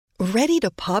Ready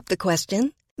to pop the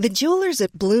question? The jewelers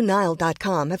at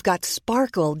BlueNile.com have got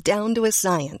sparkle down to a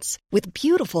science with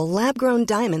beautiful lab-grown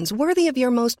diamonds worthy of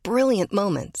your most brilliant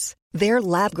moments. Their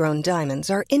lab-grown diamonds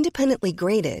are independently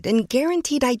graded and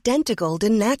guaranteed identical to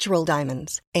natural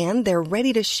diamonds, and they're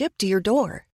ready to ship to your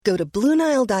door. Go to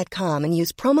BlueNile.com and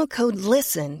use promo code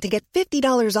LISTEN to get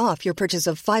 $50 off your purchase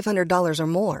of $500 or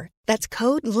more. That's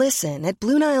code LISTEN at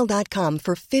BlueNile.com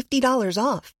for $50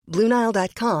 off.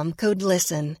 BlueNile.com, code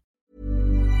LISTEN.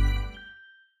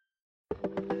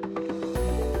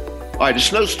 All right, a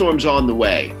snowstorm's on the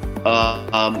way.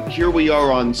 Here we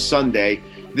are on Sunday.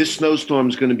 This snowstorm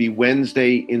is going to be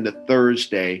Wednesday into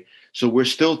Thursday. So we're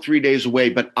still 3 days away,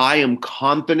 but I am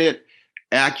confident.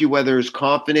 AccuWeather is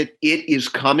confident it is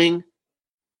coming.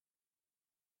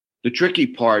 The tricky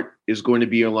part is going to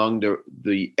be along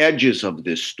the edges of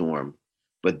this storm,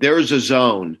 but there's a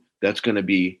zone that's going to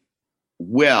be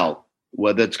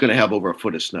that's going to have over a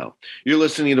foot of snow. You're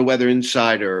listening to Weather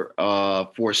Insider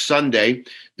for Sunday,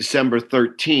 December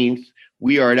 13th.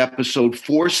 We are at episode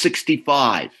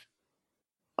 465.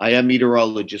 I am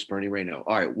meteorologist Bernie Rayno.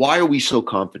 All right, why are we so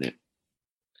confident?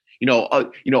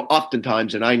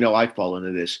 Oftentimes, and I know I fall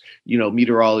into this,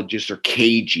 meteorologists are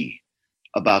cagey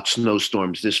about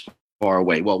snowstorms this far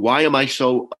away. Well, why am I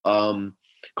so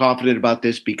confident about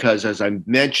this? Because as I'm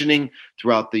mentioning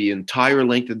throughout the entire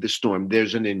length of the storm,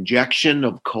 there's an injection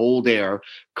of cold air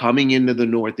coming into the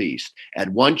Northeast.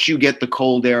 And once you get the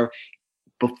cold air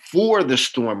before the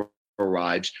storm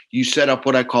arrives, you set up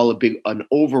what I call an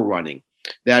overrunning.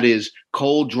 That is,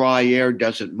 cold, dry air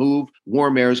doesn't move.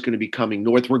 Warm air is going to be coming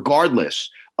north, regardless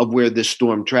of where this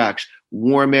storm tracks.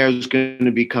 Warm air is going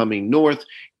to be coming north.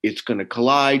 It's going to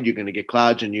collide. You're going to get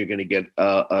clouds, and you're going to get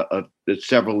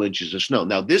several inches of snow.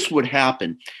 Now, this would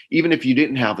happen even if you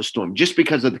didn't have a storm, just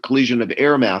because of the collision of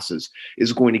air masses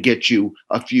is going to get you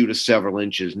a few to several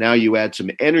inches. Now you add some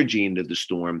energy into the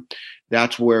storm.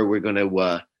 That's where we're going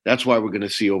to. That's why we're going to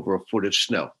see over a foot of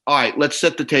snow. All right, let's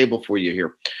set the table for you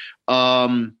here.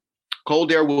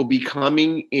 Cold air will be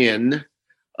coming in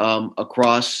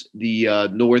across the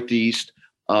Northeast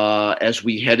as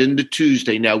we head into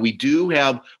Tuesday. Now, we do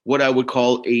have what I would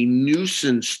call a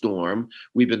nuisance storm.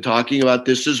 We've been talking about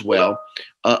this as well.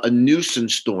 A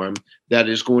nuisance storm that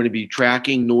is going to be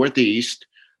tracking Northeast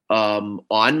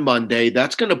on Monday.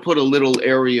 That's going to put a little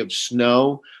area of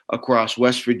snow across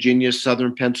West Virginia,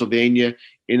 southern Pennsylvania,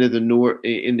 into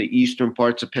in the eastern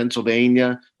parts of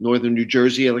Pennsylvania, northern New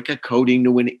Jersey, like a coating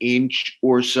to an inch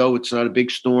or so. It's not a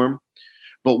big storm.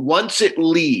 But once it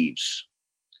leaves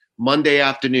Monday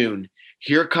afternoon,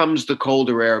 here comes the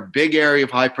colder air. Big area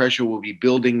of high pressure will be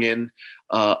building in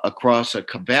across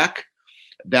Quebec.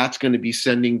 That's going to be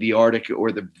sending the Arctic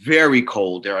or the very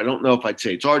cold air. I don't know if I'd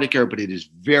say it's Arctic air, but it is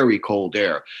very cold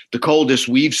air. The coldest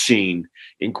we've seen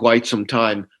in quite some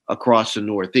time across the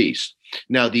Northeast.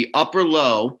 Now, the upper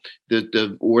low,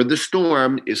 the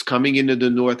storm is coming into the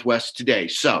Northwest today.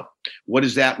 So what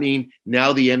does that mean?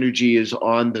 Now the energy is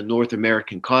on the North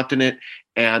American continent,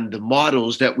 and the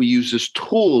models that we use as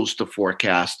tools to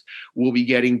forecast will be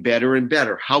getting better and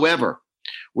better. However,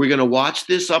 we're going to watch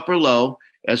this upper low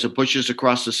as it pushes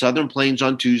across the southern plains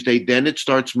on Tuesday. Then it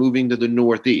starts moving to the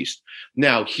Northeast.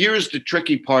 Now, here's the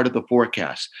tricky part of the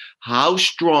forecast. How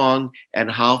strong and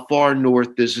how far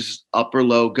north does this upper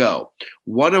low go?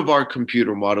 One of our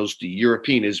computer models, the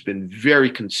European, has been very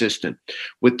consistent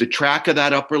with the track of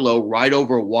that upper low right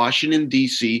over Washington,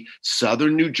 D.C.,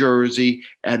 southern New Jersey,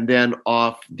 and then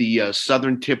off the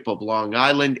southern tip of Long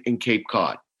Island and Cape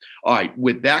Cod. All right,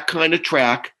 with that kind of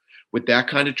track,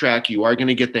 you are going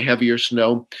to get the heavier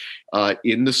snow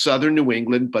in the southern New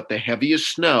England, but the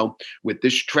heaviest snow with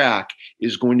this track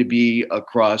is going to be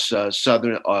across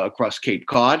across Cape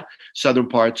Cod, southern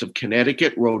parts of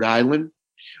Connecticut, Rhode Island,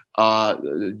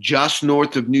 just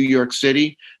north of New York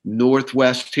City,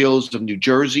 northwest hills of New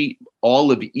Jersey, all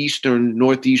of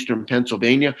northeastern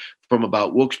Pennsylvania, from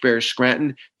about Wilkes-Barre,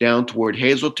 Scranton, down toward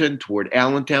Hazleton, toward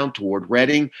Allentown, toward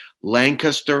Reading,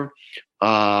 Lancaster,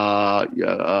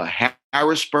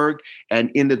 Harrisburg,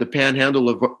 and into the panhandle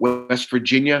of West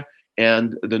Virginia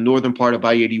and the northern part of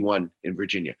I-81 in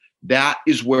Virginia. That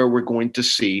is where we're going to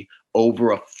see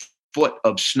over a foot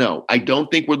of snow. I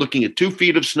don't think we're looking at 2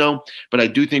 feet of snow, but I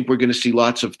do think we're going to see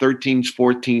lots of 13s,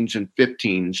 14s, and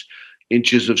 15s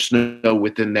inches of snow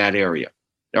within that area.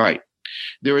 All right.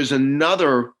 There is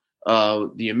another,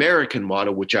 the American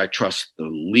model, which I trust the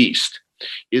least,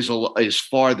 is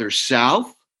farther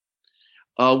south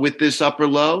with this upper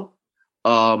low.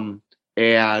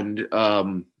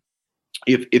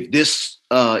 If this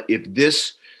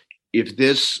if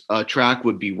this track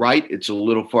would be right, it's a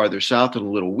little farther south and a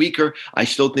little weaker. I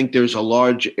still think there's a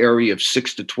large area of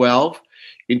 6 to 12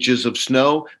 inches of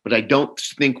snow, but I don't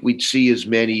think we'd see as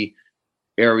many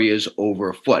areas over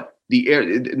a foot.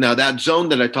 Now, that zone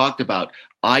that I talked about,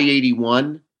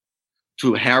 I-81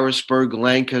 to Harrisburg,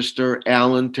 Lancaster,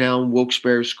 Allentown,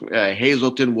 Wilkes-Barre,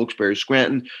 Hazleton, Wilkes-Barre,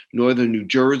 Scranton, northern New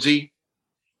Jersey,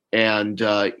 and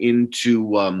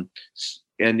into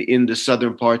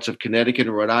southern parts of Connecticut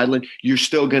and Rhode Island, you're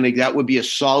still that would be a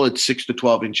solid 6 to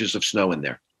 12 inches of snow in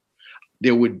there.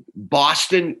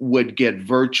 Boston would get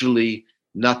virtually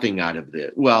nothing out of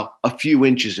it. Well, a few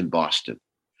inches in Boston.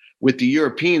 With the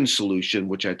European solution,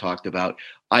 which I talked about,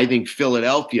 I think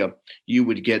Philadelphia, you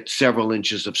would get several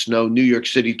inches of snow. New York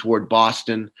City toward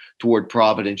Boston, toward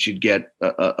Providence, you'd get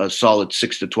a solid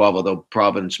 6 to 12, although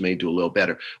Providence may do a little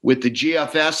better. With the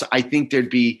GFS, I think there'd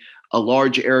be a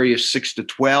large area 6 to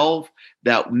 12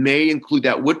 that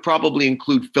would probably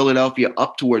include Philadelphia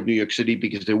up toward New York City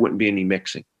because there wouldn't be any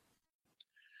mixing.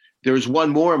 There's one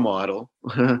more model,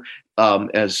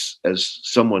 as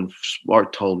someone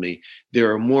smart told me.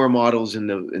 There are more models in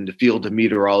the field of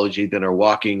meteorology than are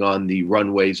walking on the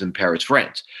runways in Paris,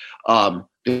 France.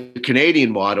 The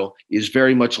Canadian model is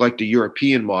very much like the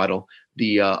European model.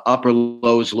 The upper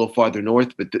low is a little farther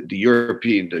north, but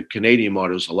the Canadian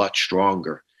model is a lot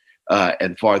stronger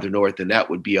and farther north, and that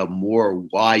would be a more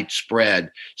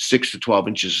widespread 6 to 12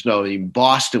 inches of snow. In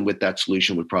Boston, with that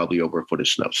solution, would probably over a foot of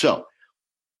snow. So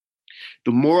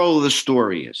the moral of the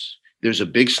story is there's a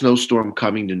big snowstorm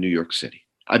coming to New York City.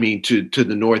 I mean, to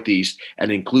the Northeast,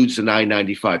 and includes the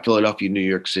 995, Philadelphia, New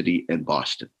York City, and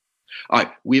Boston. All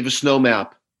right, we have a snow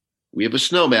map. We have a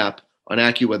snow map on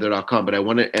AccuWeather.com, but I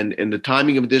want to, and the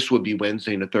timing of this would be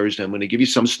Wednesday and a Thursday. I'm going to give you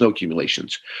some snow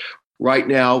accumulations. Right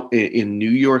now in New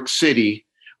York City,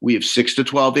 we have 6 to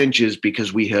 12 inches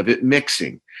because we have it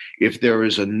mixing. If the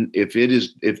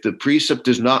precip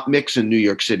does not mix in New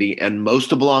York City and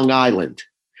most of Long Island,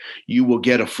 you will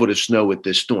get a foot of snow with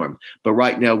this storm. But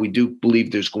right now, we do believe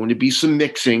there's going to be some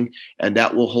mixing, and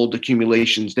that will hold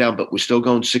accumulations down. But we're still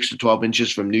going 6 to 12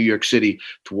 inches from New York City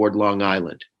toward Long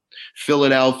Island.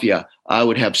 Philadelphia, I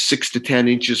would have 6 to 10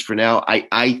 inches for now.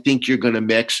 I think you're going to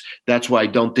mix. That's why I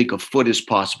don't think a foot is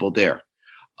possible there.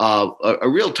 A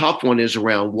real tough one is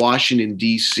around Washington,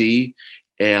 D.C.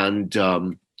 and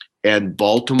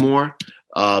Baltimore.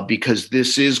 Because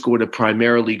this is going to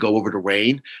primarily go over to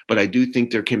rain, but I do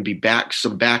think there can be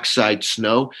some backside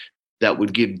snow that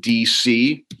would give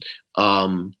DC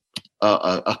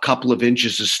a couple of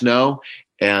inches of snow,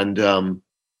 and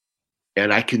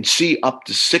I can see up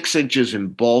to 6 inches in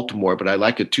Baltimore, but I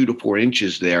like a 2 to 4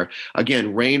 inches there.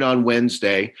 Again, rain on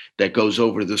Wednesday that goes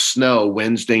over the snow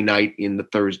Wednesday night in the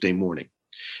Thursday morning.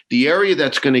 The area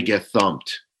that's going to get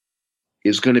thumped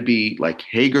is going to be like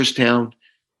Hagerstown,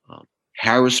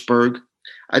 Harrisburg.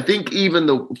 I think even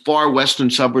the far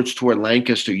western suburbs toward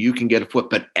Lancaster, you can get a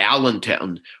foot, but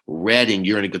Allentown, Reading,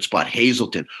 you're in a good spot.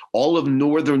 Hazleton, all of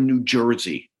northern New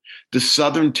Jersey, the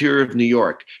southern tier of New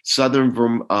York, southern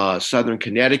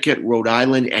Connecticut, Rhode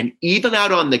Island, and even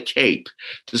out on the Cape,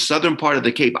 the southern part of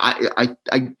the Cape. I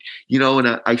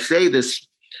say this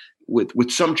with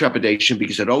some trepidation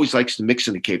because it always likes to mix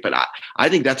in the Cape, but I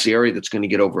think that's the area that's going to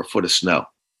get over a foot of snow.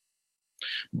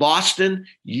 Boston,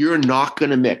 you're not going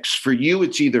to mix. For you,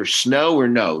 it's either snow or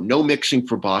no mixing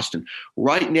for Boston.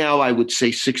 Right now, I would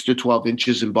say 6 to 12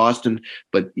 inches in Boston,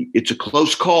 but it's a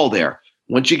close call there.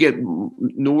 Once you get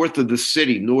north of the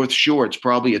city, North Shore, it's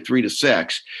probably a 3 to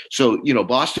 6. So,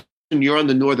 Boston, you're on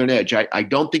the northern edge. I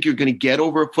don't think you're going to get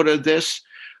over a foot of this.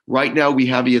 Right now, we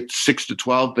have you at 6 to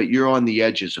 12, but you're on the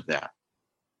edges of that.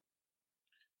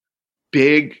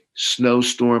 Big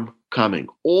snowstorm coming.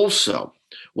 Also,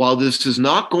 while this is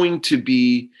not going to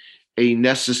be a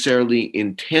necessarily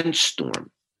intense storm,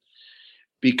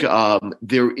 because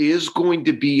there is going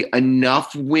to be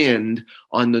enough wind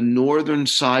on the northern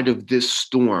side of this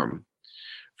storm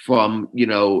from,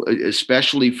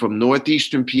 especially from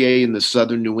northeastern PA and the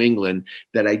southern New England,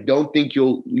 that I don't think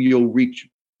you'll reach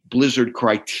blizzard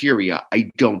criteria.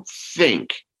 I don't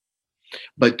think.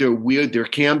 But there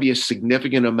can be a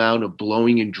significant amount of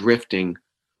blowing and drifting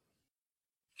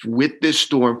with this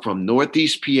storm from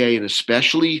northeast PA and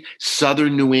especially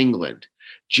southern New England,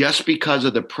 just because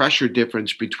of the pressure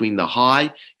difference between the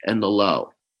high and the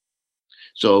low.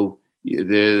 So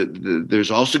there's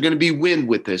also going to be wind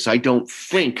with this. I don't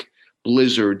think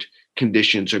blizzard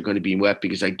conditions are going to be wet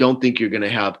because I don't think you're going to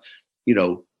have,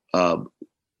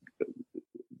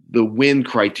 the wind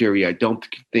criteria. I don't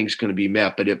think it's going to be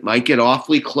met, but it might get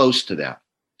awfully close to that.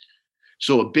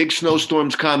 So a big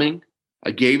snowstorm's coming.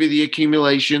 I gave you the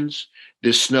accumulations.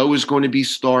 The snow is going to be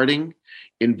starting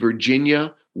in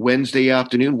Virginia Wednesday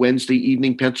afternoon, Wednesday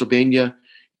evening, Pennsylvania,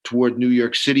 toward New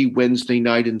York City, Wednesday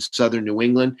night in southern New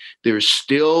England. There's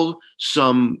still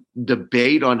some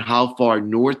debate on how far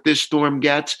north this storm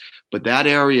gets, but that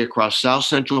area across south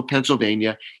central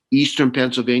Pennsylvania, eastern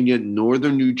Pennsylvania,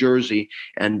 northern New Jersey,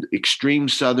 and extreme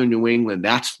southern New England,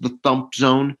 that's the thump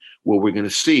zone where we're going to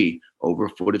see over a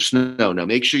foot of snow. Now,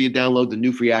 make sure you download the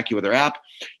new free AccuWeather app.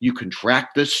 You can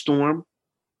track this storm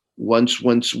once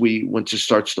it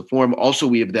starts to form. Also,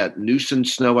 we have that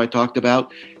nuisance snow I talked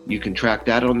about. You can track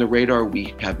that on the radar.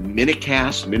 We have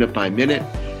Minutecast, minute by minute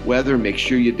weather. Make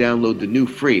sure you download the new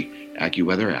free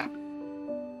AccuWeather app.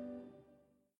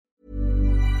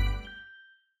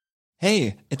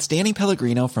 Hey, it's Danny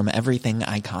Pellegrino from Everything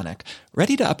Iconic.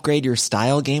 Ready to upgrade your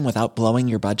style game without blowing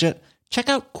your budget? Check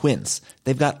out Quince.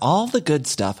 They've got all the good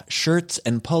stuff, shirts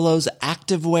and polos,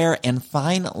 activewear, and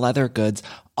fine leather goods,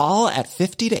 all at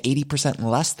 50 to 80%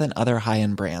 less than other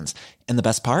high-end brands. And the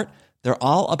best part? They're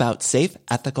all about safe,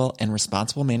 ethical, and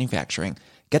responsible manufacturing.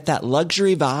 Get that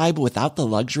luxury vibe without the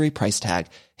luxury price tag.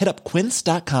 Hit up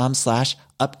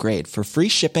quince.com/upgrade for free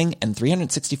shipping and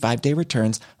 365-day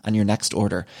returns on your next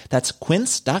order. That's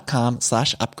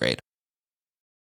quince.com/upgrade.